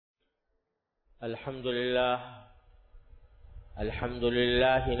الحمد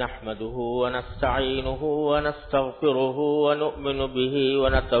لله نحمده ونستعينه ونستغفره ونؤمن به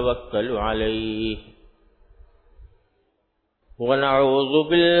ونتوكل عليه ونعوذ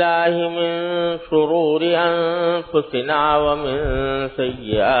بالله من شرور أنفسنا ومن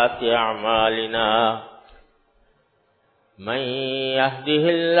سيئات أعمالنا من يهده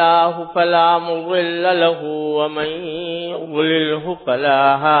الله فلا مضل له ومن يضلله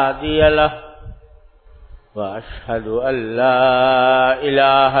فلا هادي له وأشهد أن لا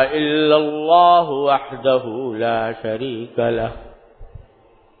إله إلا الله وحده لا شريك له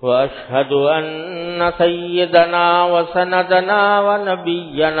وأشهد أن سيدنا وسندنا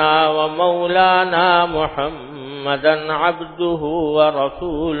ونبينا ومولانا محمدا عبده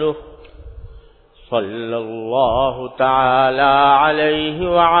ورسوله صلى الله تعالى عليه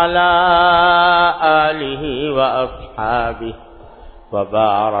وعلى آله وأصحابه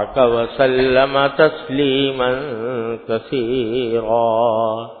وبارك وسلم تسليما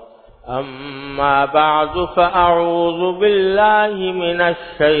كثيرا أما بعد فأعوذ بالله من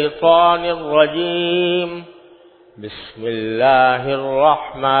الشيطان الرجيم بسم الله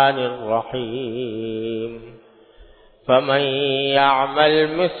الرحمن الرحيم فمن يعمل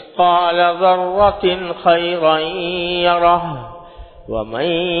مثقال ذرة خيرا يره ومن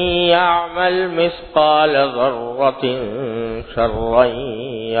يعمل مثقال ذرة شرا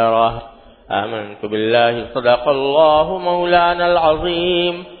يره آمنت بالله صدق الله مولانا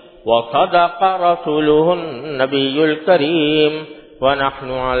العظيم وصدق رسوله النبي الكريم ونحن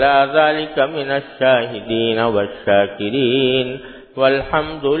على ذلك من الشاهدين والشاكرين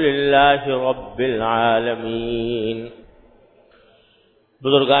والحمد لله رب العالمين۔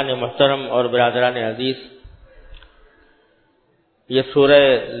 بزرگان محترم اور برادران عزیز، یہ سورہ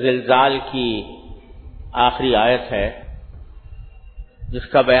زلزال کی آخری آیت ہے جس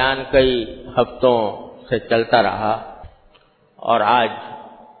کا بیان کئی ہفتوں سے چلتا رہا اور آج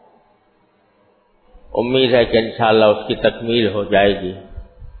امید ہے کہ انشاءاللہ اس کی تکمیل ہو جائے گی۔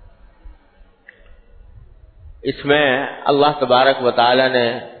 اس میں اللہ تبارک و تعالی نے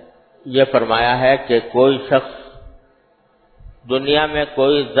یہ فرمایا ہے کہ کوئی شخص دنیا میں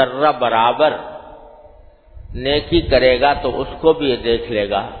کوئی ذرہ برابر نیکی کرے گا تو اس کو بھی یہ دیکھ لے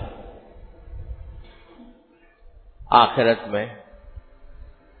گا آخرت میں،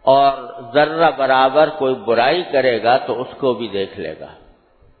 اور ذرہ برابر کوئی برائی کرے گا تو اس کو بھی دیکھ لے گا۔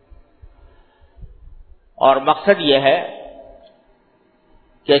 اور مقصد یہ ہے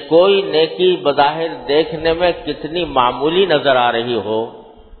کہ کوئی نیکی بظاہر دیکھنے میں کتنی معمولی نظر آ رہی ہو،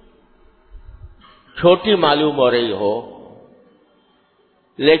 چھوٹی معلوم ہو رہی ہو،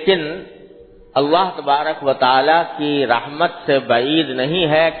 لیکن اللہ تبارک و تعالی کی رحمت سے بعید نہیں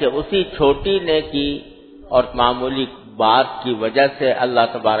ہے کہ اسی چھوٹی نیکی اور معمولی بات کی وجہ سے اللہ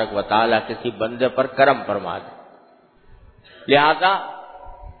تبارک و تعالی کسی بندے پر کرم فرما دے۔ لہذا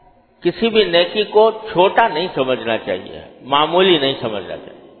کسی بھی نیکی کو چھوٹا نہیں سمجھنا چاہیے، معمولی نہیں سمجھنا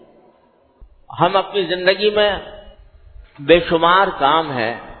چاہیے۔ ہم اپنی زندگی میں بے شمار کام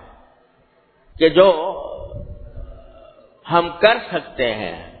ہیں کہ جو ہم کر سکتے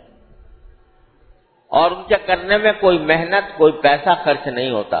ہیں اور ان کے کرنے میں کوئی محنت، کوئی پیسہ خرچ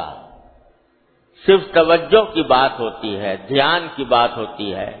نہیں ہوتا، صرف توجہ کی بات ہوتی ہے، دھیان کی بات ہوتی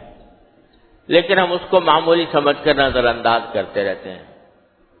ہے، لیکن ہم اس کو معمولی سمجھ کر نظر انداز کرتے رہتے ہیں۔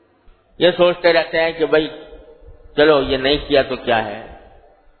 یہ سوچتے رہتے ہیں کہ بھئی چلو یہ نہیں کیا تو کیا ہے،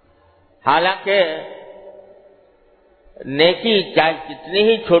 حالانکہ نیکی چاہے کتنی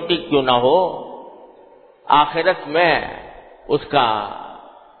ہی چھوٹی کیوں نہ ہو، آخرت میں اس کا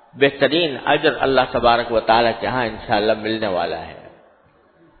بہترین اجر اللہ تبارک و تعالیٰ کے ہاں انشاءاللہ ملنے والا ہے۔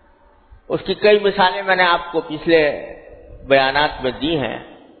 اس کی کئی مثالیں میں نے آپ کو پچھلے بیانات میں دی ہیں۔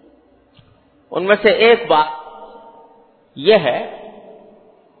 ان میں سے ایک بات یہ ہے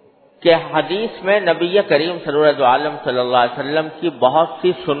کہ حدیث میں نبی کریم سرور دو عالم صلی اللہ علیہ وسلم کی بہت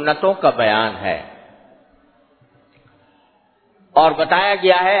سی سنتوں کا بیان ہے، اور بتایا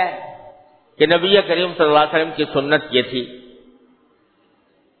گیا ہے کہ نبی کریم صلی اللہ علیہ وسلم کی سنت یہ تھی،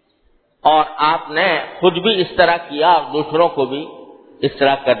 اور آپ نے خود بھی اس طرح کیا اور دوسروں کو بھی اس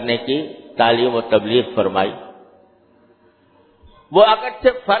طرح کرنے کی تعلیم و تبلیغ فرمائی۔ وہ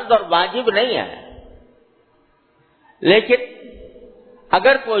اگرچہ فرض اور واجب نہیں ہے، لیکن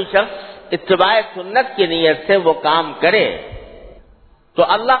اگر کوئی شخص اتباع سنت کی نیت سے وہ کام کرے تو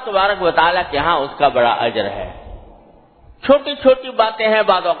اللہ تبارک و تعالیٰ کے ہاں اس کا بڑا اجر ہے۔ چھوٹی چھوٹی باتیں ہیں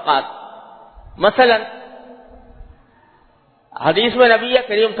بعض اوقات، مثلا حدیث میں نبی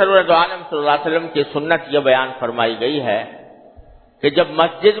کریم صلی اللہ علیہ وسلم کی سنت یہ بیان فرمائی گئی ہے کہ جب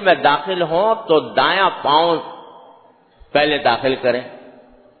مسجد میں داخل ہوں تو دایاں پاؤں پہلے داخل کریں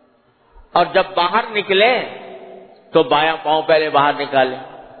اور جب باہر نکلیں تو بایاں پاؤں پہلے باہر نکالیں۔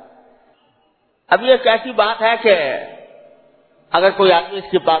 اب یہ کیسی بات ہے کہ اگر کوئی آدمی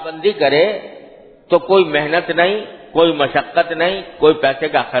اس کی پابندی کرے تو کوئی محنت نہیں، کوئی مشقت نہیں، کوئی پیسے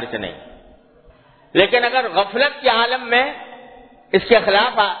کا خرچ نہیں، لیکن اگر غفلت کے عالم میں اس کے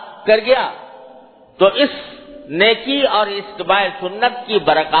خلاف کر گیا تو اس نیکی اور اتباع سنت کی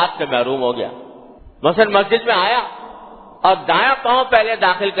برکات سے محروم ہو گیا۔ مثلا مسجد میں آیا اور دایاں پاؤں پہلے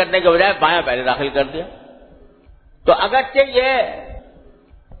داخل کرنے کے بجائے بایاں پہلے داخل کر دیا، تو اگرچہ یہ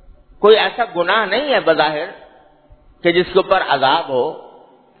کوئی ایسا گناہ نہیں ہے بظاہر کہ جس کے اوپر عذاب ہو،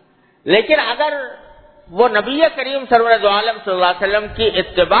 لیکن اگر وہ نبی کریم سرور عالم صلی اللہ علیہ وسلم کی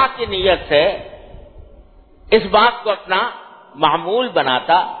اتباع کی نیت سے اس بات کو اپنا معمول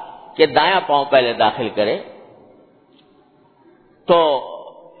بناتا کہ دایاں پاؤں پہلے داخل کرے تو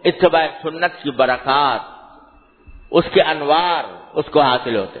اتباع سنت کی برکات، اس کے انوار اس کو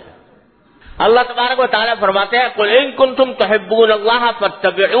حاصل ہوتے ہیں۔ اللہ تبارک و تعالیٰ فرماتے ہیں قُلْ إِن كُنتُمْ تُحِبُّونَ اللَّهَ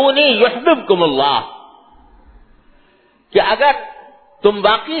فَاتَّبِعُونِي يُحْبِبْكُمُ اللَّهُ، کہ اگر تم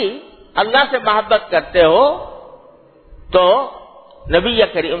واقعی اللہ سے محبت کرتے ہو تو نبی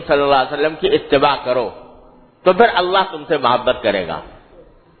کریم صلی اللہ علیہ وسلم کی اتباع کرو تو پھر اللہ تم سے محبت کرے گا۔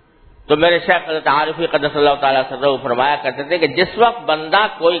 تو میرے شیخ حضرت عارفی قدس اللہ تعالیٰ سرہ فرمایا کرتے تھے کہ جس وقت بندہ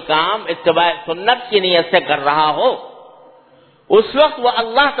کوئی کام اتباع سنت کی نیت سے کر رہا ہو اس وقت وہ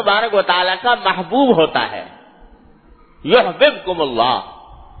اللہ تبارک و تعالیٰ کا محبوب ہوتا ہے، یحببکم اللہ۔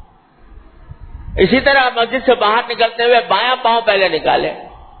 اسی طرح مسجد سے باہر نکلتے ہوئے بایاں پاؤں پہلے نکالے،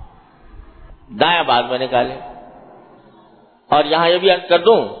 دایاں بعد میں نکالے۔ اور یہاں یہ بھی عرض کر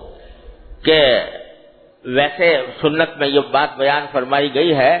دوں کہ ویسے سنت میں یہ بات بیان فرمائی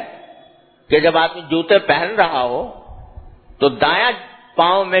گئی ہے کہ جب آدمی جوتے پہن رہا ہو تو دایاں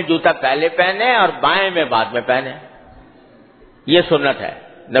پاؤں میں جوتا پہلے پہنے اور بائیں میں بعد میں پہنے، یہ سنت ہے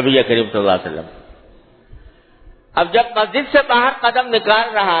نبی کریم صلی اللہ علیہ وسلم۔ اب جب مسجد سے باہر قدم نکال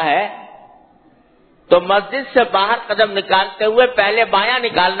رہا ہے تو مسجد سے باہر قدم نکالتے ہوئے پہلے بایاں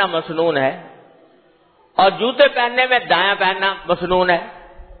نکالنا مسنون ہے اور جوتے پہننے میں دایاں پہننا مسنون ہے،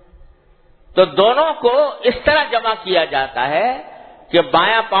 تو دونوں کو اس طرح جمع کیا جاتا ہے کہ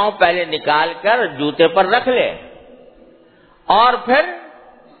بایاں پاؤں پہلے نکال کر جوتے پر رکھ لے اور پھر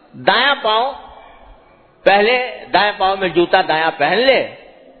دایاں پاؤں پہلے، دایاں پاؤں میں جوتا دایاں پہن لے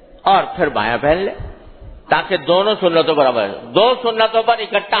اور پھر بایاں پہن لے، تاکہ دونوں سنتوں پر عمل، دو سنتوں پر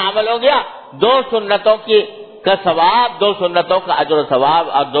اکٹھا عمل ہو گیا، دو سنتوں کی کا ثواب، دو سنتوں کا اجر و ثواب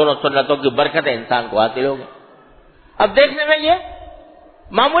اور دونوں سنتوں کی برکتیں انسان کو حاصل ہوگی۔ اب دیکھنے میں یہ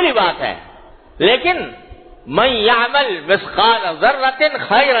معمولی بات ہے، لیکن من یعمل مثقال ذرۃ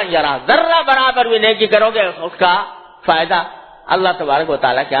خیرا یرہ، ذرہ برابر بھی نیکی کرو گے اس کا فائدہ اللہ تبارک و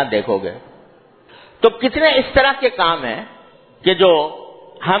تعالیٰ کے ہاں دیکھو گے۔ تو کتنے اس طرح کے کام ہیں کہ جو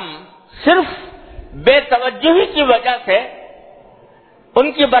ہم صرف بے توجہی کی وجہ سے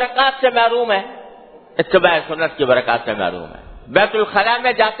ان کی برکات سے محروم ہیں، اتباع سنت کی برکات سے محروم ہیں۔ بیت الخلاء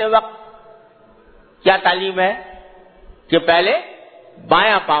میں جاتے وقت کیا تعلیم ہے کہ پہلے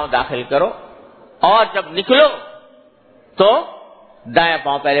بایاں پاؤں داخل کرو اور جب نکلو تو دایاں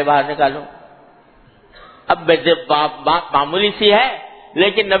پاؤں پہلے باہر نکالو۔ اب بات معمولی سی ہے،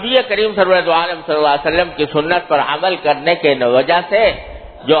 لیکن نبی کریم صلی اللہ علیہ وسلم کی سنت پر عمل کرنے کے وجہ سے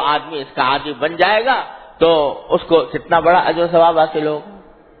جو آدمی اس کا عادی بن جائے گا تو اس کو کتنا بڑا اجر و ثواب حاصل ہوگا۔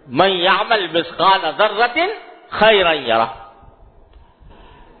 من یعمل مثقال ذرۃ خیرا یرہ۔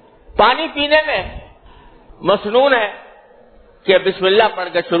 پانی پینے میں مسنون ہے کہ بسم اللہ پڑھ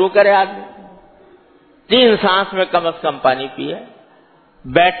کر شروع کرے آدمی، 3 سانس میں کم از کم پانی پیے،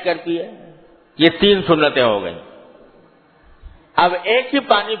 بیٹھ کر پیے، یہ 3 سنتیں ہو گئیں۔ اب ایک ہی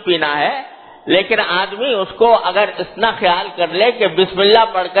پانی پینا ہے، لیکن آدمی اس کو اگر اتنا خیال کر لے کہ بسم اللہ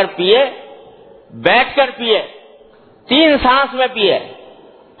پڑھ کر پیے، بیٹھ کر پیے، 3 سانس میں پیے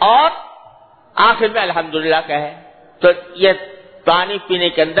اور آخر میں الحمدللہ کہے، تو یہ پانی پینے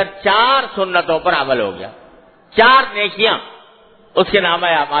کے اندر 4 سنتوں پر عمل ہو گیا، 4 نیکیاں اس کے نامہ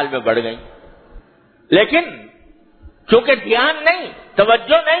اعمال میں بڑھ گئیں۔ لیکن چونکہ دھیان نہیں،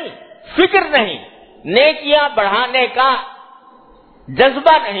 توجہ نہیں، فکر نہیں، نیکیاں بڑھانے کا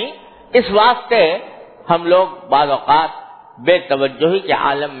جذبہ نہیں، اس واسطے ہم لوگ بعض اوقات بے توجہی کے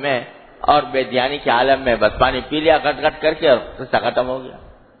عالم میں اور بے دھیانی کے عالم میں بس پانی پی لیا گٹ گٹ کر کے اور قصہ ختم ہو گیا۔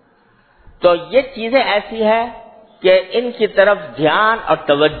 تو یہ چیزیں ایسی ہیں کہ ان کی طرف دھیان اور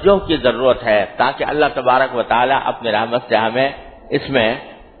توجہ کی ضرورت ہے تاکہ اللہ تبارک و تعالی اپنی رحمت سے ہمیں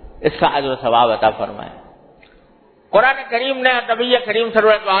اس کا اجر و ثواب عطا فرمائے۔ قرآن کریم نے، نبی کریم صلی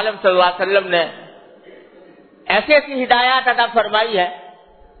اللہ علیہ وسلم نے ایسی ایسی ہدایات عطا فرمائی ہے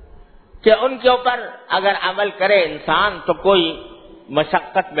کہ ان کے اوپر اگر عمل کرے انسان تو کوئی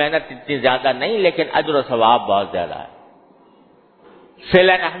مشقت محنت اتنی زیادہ نہیں، لیکن اجر و ثواب بہت زیادہ ہے۔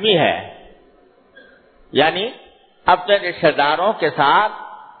 صلہ رحمی ہے، یعنی اپنے رشتہ داروں کے ساتھ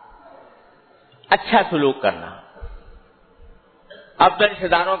اچھا سلوک کرنا، اپنے رشتہ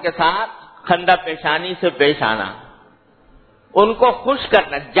داروں کے ساتھ خندہ پیشانی سے پیش آنا، ان کو خوش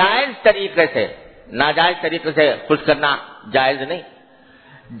کرنا جائز طریقے سے، ناجائز طریقے سے خوش کرنا جائز نہیں،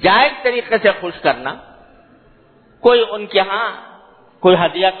 جائز طریقے سے خوش کرنا، کوئی ان کے ہاں کوئی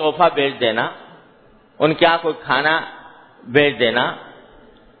ہدیہ تحفہ بھیج دینا، ان کے ہاں کوئی کھانا بھیج دینا،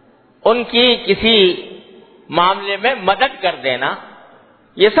 ان کی کسی معاملے میں مدد کر دینا،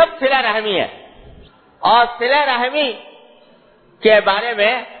 یہ سب صلہ رحمی ہے۔ اور صلہ رحمی کے بارے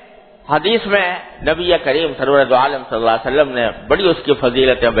میں حدیث میں نبی کریم سرور دو عالم صلی اللہ علیہ وسلم نے بڑی اس کی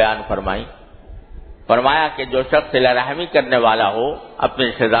فضیلتیں بیان فرمائی۔ فرمایا کہ جو شخص صلہ رحمی کرنے والا ہو اپنے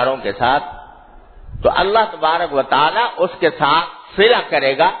رشتہ داروں کے ساتھ، تو اللہ تبارک و تعالی اس کے ساتھ صلہ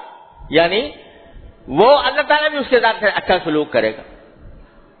کرے گا، یعنی وہ اللہ تعالیٰ بھی اس کے ساتھ اچھا سلوک کرے گا۔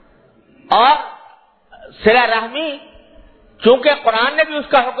 اور صلہ رحمی چونکہ قرآن نے بھی اس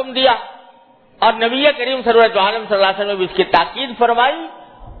کا حکم دیا اور نبی کریم صلی اللہ علیہ وسلم نے بھی اس کی تاکید فرمائی،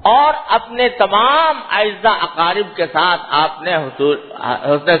 اور اپنے تمام اعزاء اقارب کے ساتھ آپ نے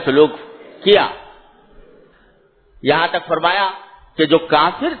حسن سلوک کیا۔ یہاں تک فرمایا کہ جو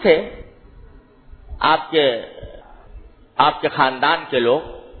کافر تھے آپ کے خاندان کے لوگ،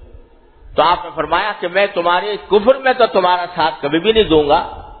 تو آپ نے فرمایا کہ میں تمہاری کفر میں تو تمہارا ساتھ کبھی بھی نہیں دوں گا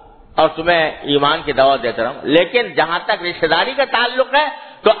اور تمہیں ایمان کی دعوت دیتا رہوں، لیکن جہاں تک رشتہ داری کا تعلق ہے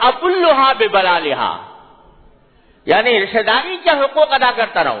تو ابلھا ببلالھا، یعنی رشتہ داری کے حقوق ادا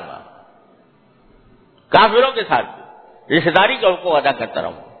کرتا رہوں گا، کافروں کے ساتھ بھی رشتہ داری کے حقوق ادا کرتا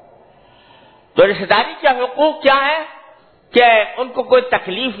رہوں گا۔ تو رشتہ داری کے حقوق کیا ہے کہ ان کو کوئی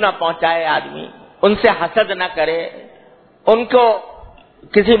تکلیف نہ پہنچائے آدمی، ان سے حسد نہ کرے، ان کو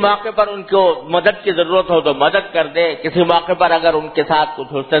کسی موقع پر ان کو مدد کی ضرورت ہو تو مدد کر دے، کسی موقع پر اگر ان کے ساتھ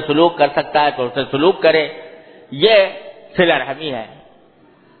کچھ حسن سلوک کر سکتا ہے تو حسن سلوک کرے، یہ صلہ رحمی ہے۔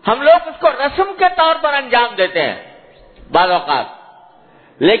 ہم لوگ اس کو رسم کے طور پر انجام دیتے ہیں بعض اوقات،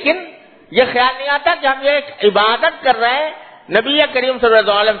 لیکن یہ خیال نہیں آتا کہ ہم یہ ایک عبادت کر رہے ہیں، نبی کریم صلی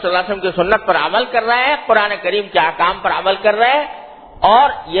اللہ علیہ وسلم کی سنت پر عمل کر رہے ہیں، قرآن کریم کے احکام پر عمل کر رہے ہیں، اور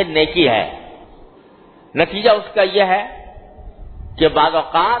یہ نیکی ہے۔ نتیجہ اس کا یہ ہے کہ بعض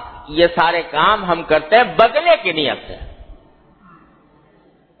اوقات یہ سارے کام ہم کرتے ہیں بدلے کی نیت سے،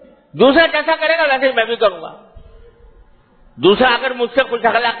 دوسرا جیسا کرے گا ویسے ہی میں بھی کروں گا، دوسرا اگر مجھ سے خوش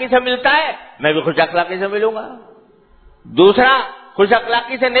اخلاقی سے ملتا ہے میں بھی خوش اخلاقی سے ملوں گا، دوسرا خوش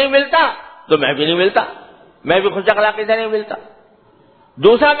اخلاقی سے نہیں ملتا تو میں بھی نہیں ملتا، میں بھی خوش اخلاقی سے نہیں ملتا،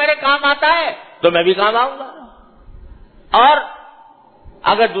 دوسرا میرے کام آتا ہے تو میں بھی کام آؤں گا، اور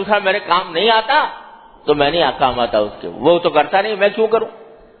اگر دوسرا میرے کام نہیں آتا تو میں نہیں کام آتا اس کے، وہ تو کرتا نہیں، میں کیوں کروں؟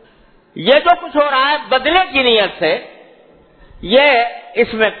 یہ جو کچھ ہو رہا ہے بدلے کی نیت سے، یہ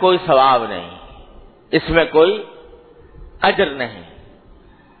اس میں کوئی ثواب نہیں، اس میں کوئی اجر نہیں۔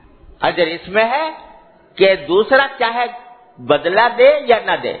 اجر اس میں ہے کہ دوسرا چاہے بدلہ دے یا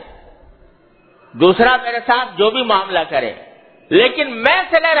نہ دے، دوسرا میرے ساتھ جو بھی معاملہ کرے، لیکن میں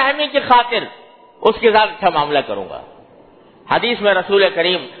صلہ رحمی کی خاطر اس کے ساتھ اچھا معاملہ کروں گا۔ حدیث میں رسول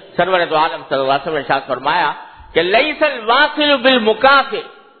کریم سرور دو عالم صلی اللہ علیہ وسلم نے ارشاد فرمایا کہ لیس الواصل بالمکافئ،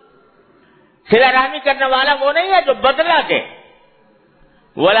 صلہ رحمی کرنے والا وہ نہیں ہے جو بدلہ دے،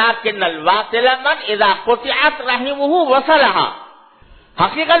 ولکن الواصل من اذا قطعت رحمہ وصلھا،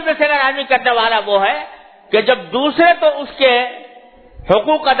 حقیقت میں صلہ رحمی کرنے والا وہ ہے کہ جب دوسرے تو اس کے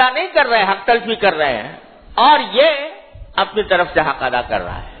حقوق ادا نہیں کر رہے، حق تلفی کر رہے ہیں، اور یہ اپنی طرف سے حق ادا کر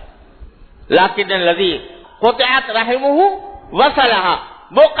رہا ہے، لیکن الذی قطعت رحمہ وصلھا،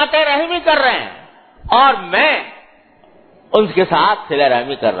 وہ قطع رحمی کر رہے ہیں اور میں ان کے ساتھ صلہ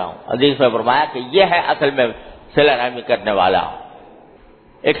رحمی کر رہا ہوں۔ حدیث میں فرمایا کہ یہ ہے اصل میں صلہ رحمی کرنے والا۔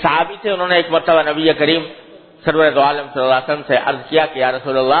 ایک صحابی تھے، انہوں نے ایک مرتبہ نبی کریم سرور دو عالم صلی اللہ علیہ وسلم سے عرض کیا کہ یا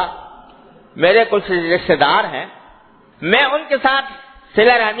رسول اللہ، میرے کچھ رشتہ دار ہیں، میں ان کے ساتھ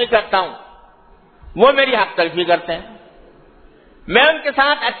صلہ رحمی کرتا ہوں، وہ میری حق تلفی کرتے ہیں، میں ان کے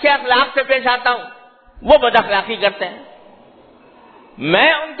ساتھ اچھے اخلاق سے پیش آتا ہوں، وہ بد اخلاقی کرتے ہیں،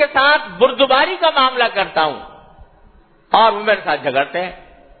 میں ان کے ساتھ بردباری کا معاملہ کرتا ہوں اور وہ میرے ساتھ جھگڑتے ہیں،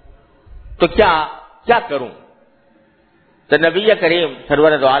 تو کیا کروں؟ تو نبی کریم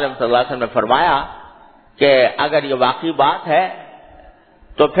سرور دو عالم صلی اللہ علیہ وسلم نے فرمایا کہ اگر یہ واقعی بات ہے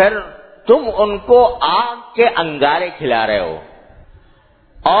تو پھر تم ان کو آگ کے انگارے کھلا رہے ہو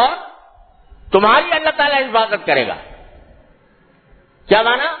اور تمہاری اللہ تعالیٰ حفاظت کرے گا۔ کیا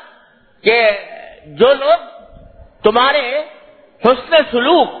مانا؟ کہ جو لوگ تمہارے حسن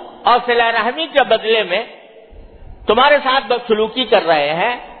سلوک اور صلہ رحمی کے بدلے میں تمہارے ساتھ بدسلوکی کر رہے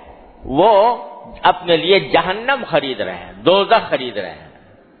ہیں وہ اپنے لیے جہنم خرید رہے ہیں، دوزخ خرید رہے ہیں،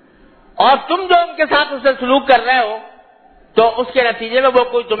 اور تم جو ان کے ساتھ اسے سلوک کر رہے ہو تو اس کے نتیجے میں وہ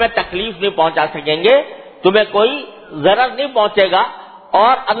کوئی تمہیں تکلیف نہیں پہنچا سکیں گے، تمہیں کوئی ضرر نہیں پہنچے گا،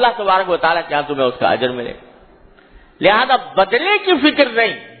 اور اللہ تبارک و تعالیٰ کیا تمہیں اس کا اجر ملے گا۔ لہذا بدلے کی فکر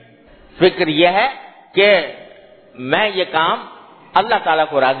نہیں، فکر یہ ہے کہ میں یہ کام اللہ تعالیٰ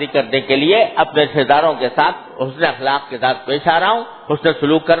کو راضی کرنے کے لیے اپنے رشتہ داروں کے ساتھ حسن اخلاق کے ساتھ پیش آ رہا ہوں، حسن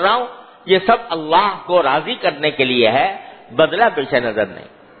سلوک کر رہا ہوں، یہ سب اللہ کو راضی کرنے کے لیے ہے، بدلہ پیش نظر نہیں۔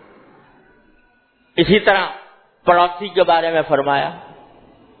 اسی طرح پڑوسی کے بارے میں فرمایا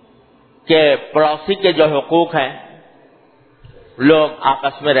کہ پڑوسی کے جو حقوق ہیں، لوگ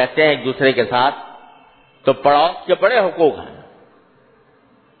آپس میں رہتے ہیں ایک دوسرے کے ساتھ، تو پڑوس کے بڑے حقوق ہیں۔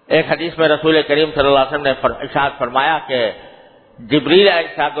 ایک حدیث میں رسول کریم صلی اللہ علیہ وسلم نے ارشاد فرمایا کہ جبریل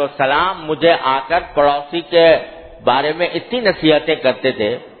علیہ السلام مجھے آ کر پڑوسی کے بارے میں اتنی نصیحتیں کرتے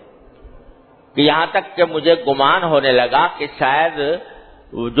تھے کہ یہاں تک کہ مجھے گمان ہونے لگا کہ شاید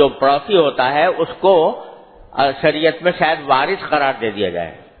جو پڑوسی ہوتا ہے اس کو شریعت میں شاید وارث قرار دے دیا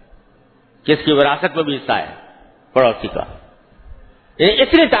جائے، کہ اس کی وراثت میں بھی حصہ ہے پڑوسی کا،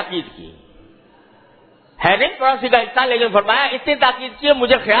 اتنی تاکید کی ہے نہیں پڑوسی کا حصہ، لیکن فرمایا اتنی تاکید کی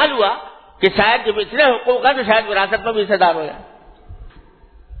مجھے خیال ہوا کہ شاید جب اتنے حقوق ہیں تو شاید وراثت میں بھی حصہ دار ہو جائے۔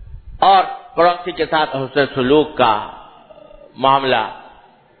 اور پڑوسی کے ساتھ حسن سلوک کا معاملہ،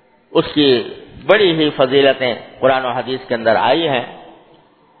 اس کی بڑی ہی فضیلتیں قرآن و حدیث کے اندر آئی ہیں،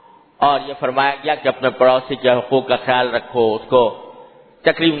 اور یہ فرمایا گیا کہ اپنے پڑوسی کے حقوق کا خیال رکھو، اس کو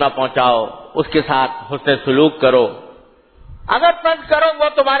تکلیف نہ پہنچاؤ، اس کے ساتھ حسن سلوک کرو۔ اگر فرض کرو وہ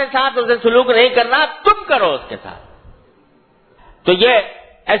تمہارے ساتھ اسے سلوک نہیں کرنا، تم کرو اس کے ساتھ، تو یہ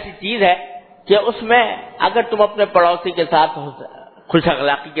ایسی چیز ہے کہ اس میں اگر تم اپنے پڑوسی کے ساتھ خوش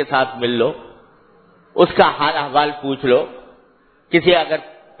اخلاقی کے ساتھ مل لو، اس کا حال احوال پوچھ لو، کسی اگر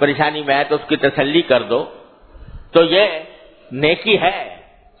پریشانی میں ہے تو اس کی تسلی کر دو، تو یہ نیکی ہے،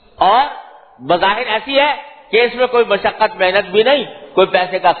 اور بظاہر ایسی ہے کہ اس میں کوئی مشقت محنت بھی نہیں، کوئی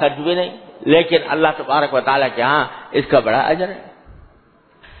پیسے کا خرچ بھی نہیں، لیکن اللہ تبارک و تعالیٰ کے ہاں اس کا بڑا اجر ہے۔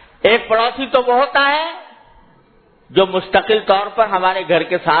 ایک پڑوسی تو وہ ہوتا ہے جو مستقل طور پر ہمارے گھر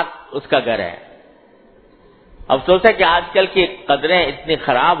کے ساتھ اس کا گھر ہے۔ افسوس ہے کہ آج کل کی قدریں اتنی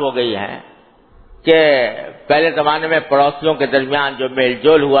خراب ہو گئی ہیں کہ پہلے زمانے میں پڑوسیوں کے درمیان جو میل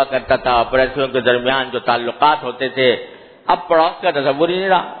جول ہوا کرتا تھا، پڑوسیوں کے درمیان جو تعلقات ہوتے تھے، اب پڑوس کا تصور ہی نہیں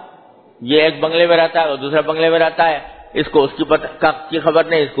رہا۔ یہ ایک بنگلے میں رہتا ہے اور دوسرے بنگلے میں رہتا ہے، اس کو اس کی خبر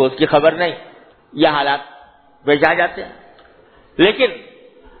نہیں، اس کو اس کی خبر نہیں، یہ حالات پیش آ جاتے ہیں۔ لیکن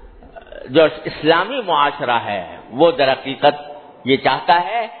جو اسلامی معاشرہ ہے وہ در حقیقت یہ چاہتا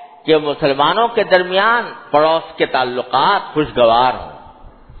ہے کہ مسلمانوں کے درمیان پڑوس کے تعلقات خوشگوار ہوں۔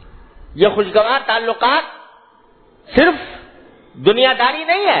 یہ خوشگوار تعلقات صرف دنیا داری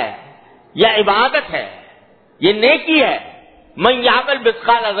نہیں ہے، یہ عبادت ہے، یہ نیکی ہے۔ من یعمل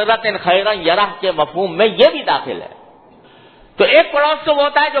مثقال ذرۃ خیرا یرہ کے مفہوم میں یہ بھی داخل ہے۔ تو ایک پڑوس تو وہ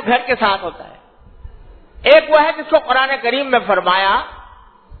ہوتا ہے جو گھر کے ساتھ ہوتا ہے، ایک وہ ہے جس کو قرآن کریم میں فرمایا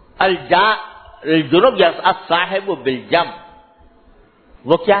الجنب الصاحب بالجنب۔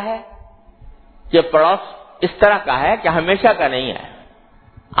 وہ کیا ہے کہ پڑوس اس طرح کا ہے کہ ہمیشہ کا نہیں ہے،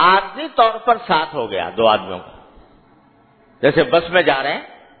 عارضی طور پر ساتھ ہو گیا دو آدمیوں کا۔ جیسے بس میں جا رہے ہیں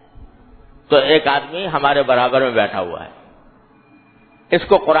تو ایک آدمی ہمارے برابر میں بیٹھا ہوا ہے، اس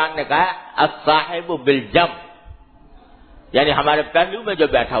کو قرآن نے کہا الصاحب بالجنب، یعنی ہمارے پہلو میں جو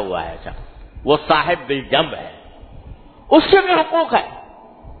بیٹھا ہوا ہے وہ صاحب بالجنب ہے، اس سے بھی حقوق ہے،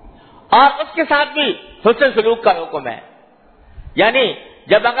 اور اس کے ساتھ بھی حسن سلوک کا حکم ہے۔ یعنی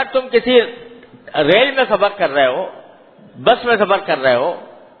جب اگر تم کسی ریل میں سفر کر رہے ہو، بس میں سفر کر رہے ہو،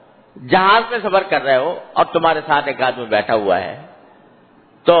 جہاز میں سفر کر رہے ہو، اور تمہارے ساتھ ایک آدمی بیٹھا ہوا ہے،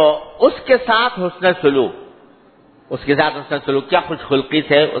 تو اس کے ساتھ حسن سلوک، اس کے ساتھ حسن سلوک کیا خوش خلقی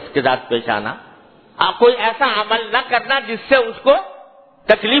سے اس کے ساتھ پیش آنا، کوئی ایسا عمل نہ کرنا جس سے اس کو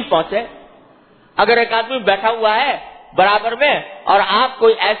تکلیف پہنچے۔ اگر ایک آدمی بیٹھا ہوا ہے برابر میں اور آپ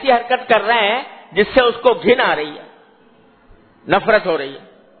کوئی ایسی حرکت کر رہے ہیں جس سے اس کو گھن آ رہی ہے، نفرت ہو رہی ہے،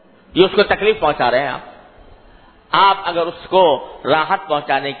 یہ اس کو تکلیف پہنچا رہے ہیں آپ اگر اس کو راحت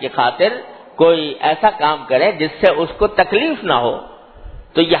پہنچانے کی خاطر کوئی ایسا کام کریں جس سے اس کو تکلیف نہ ہو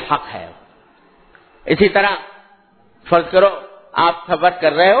تو یہ حق ہے۔ اسی طرح فرض کرو آپ سفر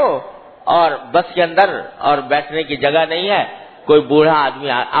کر رہے ہو اور بس کے اندر اور بیٹھنے کی جگہ نہیں ہے، کوئی بوڑھا آدمی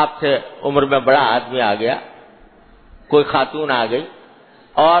آپ سے عمر میں بڑا آدمی آ گیا، کوئی خاتون آ گئی،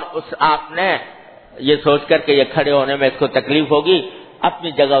 اور آپ نے یہ سوچ کر کہ یہ کھڑے ہونے میں اس کو تکلیف ہوگی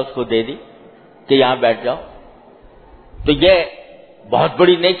اپنی جگہ اس کو دے دی کہ یہاں بیٹھ جاؤ، تو یہ بہت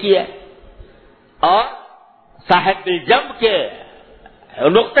بڑی نیکی ہے۔ اور صاحب الجنب کے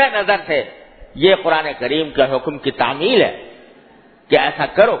نقطۂ نظر سے یہ قرآن کریم کے حکم کی تعمیل ہے کہ ایسا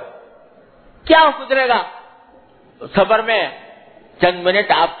کرو. کیا گزرے گا صبر میں؟ چند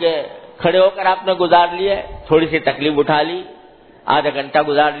منٹ آپ کے کھڑے ہو کر آپ نے گزار لیے، تھوڑی سی تکلیف اٹھا لی، آدھا گھنٹہ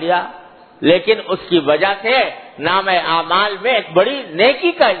گزار لیا، لیکن اس کی وجہ سے نام اعمال میں ایک بڑی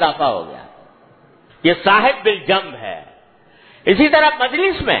نیکی کا اضافہ ہو گیا. یہ صاحب بالجنب ہے. اسی طرح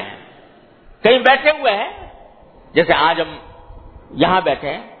مجلس میں کہیں بیٹھے ہوئے ہیں، جیسے آج ہم یہاں بیٹھے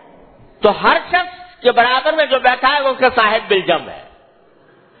ہیں، تو ہر شخص کے برابر میں جو بیٹھا ہے وہ اس کا صاحب بالجنب ہے.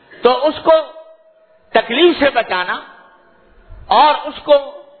 تو اس کو تکلیف سے بچانا اور اس کو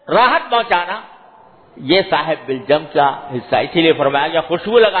راحت پہنچانا یہ صاحب بالجنب کا حصہ. اسی لیے فرمایا گیا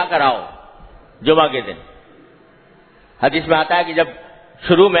خوشبو لگا کر آؤ جمعہ کے دن. حدیث میں آتا ہے کہ جب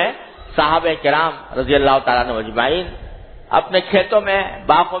شروع میں صحابہ کرام رضی اللہ تعالیٰ عنہ اجمعین اپنے کھیتوں میں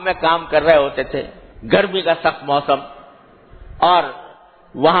باغوں میں کام کر رہے ہوتے تھے، گرمی کا سخت موسم، اور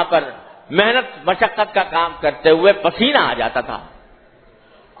وہاں پر محنت مشقت کا کام کرتے ہوئے پسینہ آ جاتا تھا،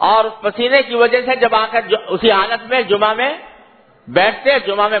 اور اس پسینے کی وجہ سے جب آ کر اسی حالت میں جمعہ میں بیٹھتے،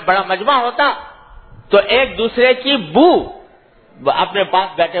 جمعہ میں بڑا مجمع ہوتا، تو ایک دوسرے کی بو، اپنے پاس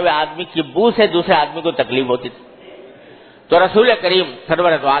بیٹھے ہوئے آدمی کی بو سے دوسرے آدمی کو تکلیف ہوتی تھی. تو رسول کریم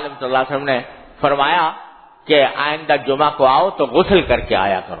سرور دو عالم صلی اللہ علیہ وسلم نے فرمایا کہ آئندہ جمعہ کو آؤ تو غسل کر کے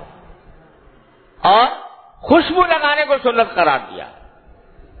آیا کرو، اور خوشبو لگانے کو سنت قرار دیا.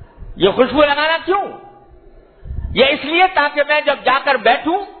 یہ خوشبو لگانا کیوں؟ یہ اس لیے تاکہ میں جب جا کر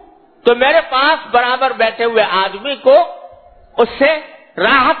بیٹھوں تو میرے پاس برابر بیٹھے ہوئے آدمی کو اس سے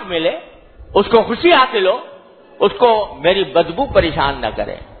راحت ملے، اس کو خوشی حاصل ہو، اس کو میری بدبو پریشان نہ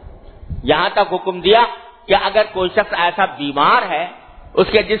کرے. یہاں تک حکم دیا کہ اگر کوئی شخص ایسا بیمار ہے، اس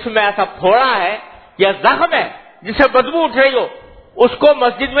کے جسم میں ایسا پھوڑا ہے یا زخم ہے جس سے بدبو اٹھ رہی ہو، اس کو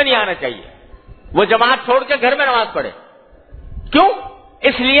مسجد میں نہیں آنا چاہیے، وہ جماعت چھوڑ کے گھر میں نماز پڑھے. کیوں؟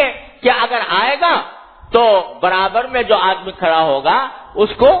 اس لیے کہ اگر آئے گا تو برابر میں جو آدمی کھڑا ہوگا اس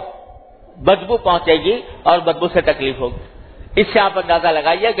کو بدبو پہنچے گی اور بدبو سے تکلیف ہوگی. اس سے آپ اندازہ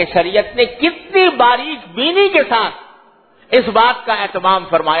لگائیے کہ شریعت نے کتنی باریک بینی کے ساتھ اس بات کا اہتمام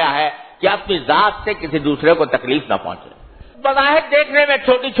فرمایا ہے کہ اپنی ذات سے کسی دوسرے کو تکلیف نہ پہنچے. بظاہر دیکھنے میں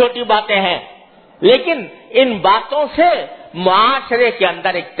چھوٹی چھوٹی باتیں ہیں، لیکن ان باتوں سے معاشرے کے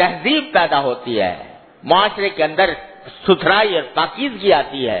اندر ایک تہذیب پیدا ہوتی ہے، معاشرے کے اندر ستھرائی اور پاکیزگی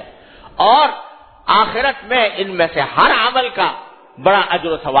آتی ہے، اور آخرت میں ان میں سے ہر عمل کا بڑا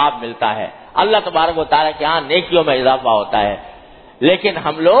اجر و ثواب ملتا ہے. اللہ تبارک و تعالیٰ کے ہاں نیکیوں میں اضافہ ہوتا ہے. لیکن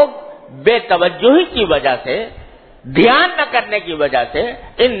ہم لوگ بے توجہی کی وجہ سے، دھیان نہ کرنے کی وجہ سے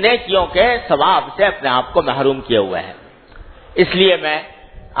ان نیکیوں کے ثواب سے اپنے آپ کو محروم کیے ہوئے ہیں. اس لیے میں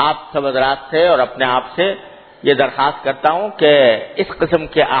آپ سب حضرات سے اور اپنے آپ سے یہ درخواست کرتا ہوں کہ اس قسم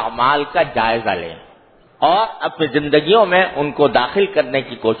کے اعمال کا جائزہ لیں اور اپنی زندگیوں میں ان کو داخل کرنے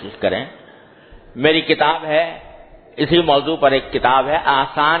کی کوشش کریں. میری کتاب ہے، اسی موضوع پر ایک کتاب ہے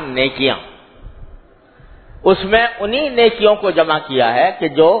آسان نیکیاں. اس میں انہی نیکیوں کو جمع کیا ہے کہ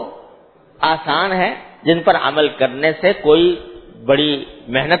جو آسان ہیں، جن پر عمل کرنے سے کوئی بڑی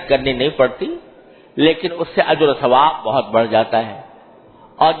محنت کرنی نہیں پڑتی، لیکن اس سے اجر و ثواب بہت بڑھ جاتا ہے.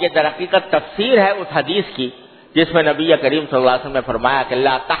 اور یہ در حقیقت تفسیر ہے اس حدیث کی جس میں نبی کریم صلی اللہ علیہ وسلم نے فرمایا کہ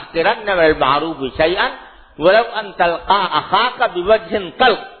لا تحقرن من المعروف شیئا ولو ان تلقى اخاك بوجه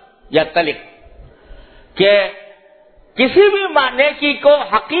طلق یا طلق، کہ کسی بھی نیکی کو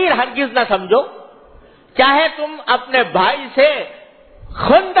حقیر ہرگز نہ سمجھو، چاہے تم اپنے بھائی سے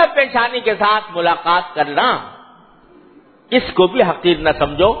خندہ پیشانی کے ساتھ ملاقات کرنا، اس کو بھی حقیر نہ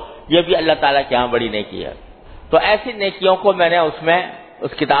سمجھو، یہ بھی اللہ تعالیٰ کے ہاں بڑی نیکی ہے. تو ایسی نیکیوں کو میں نے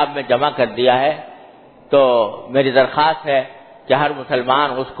اس کتاب میں جمع کر دیا ہے. تو میری درخواست ہے کہ ہر مسلمان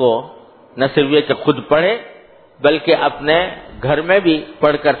اس کو نہ صرف یہ کہ خود پڑھے بلکہ اپنے گھر میں بھی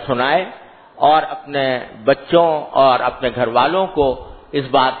پڑھ کر سنائے اور اپنے بچوں اور اپنے گھر والوں کو اس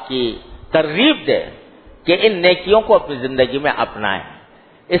بات کی ترغیب دے کہ ان نیکیوں کو اپنی زندگی میں اپنائیں.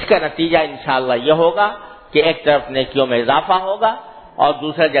 اس کا نتیجہ انشاءاللہ یہ ہوگا کہ ایک طرف نیکیوں میں اضافہ ہوگا اور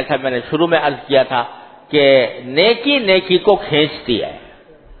دوسرا، جیسا میں نے شروع میں عرض کیا تھا کہ نیکی کو کھینچتی ہے.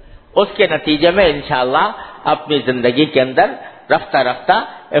 اس کے نتیجے میں انشاءاللہ اپنی زندگی کے اندر رفتہ رفتہ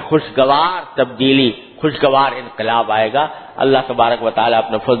ایک خوشگوار تبدیلی، خوشگوار انقلاب آئے گا. اللہ تبارک و تعالیٰ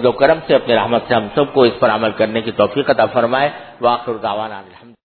اپنے فضل و کرم سے، اپنے رحمت سے ہم سب کو اس پر عمل کرنے کی توفیق عطا فرمائے. وآخر دعوانا الحمد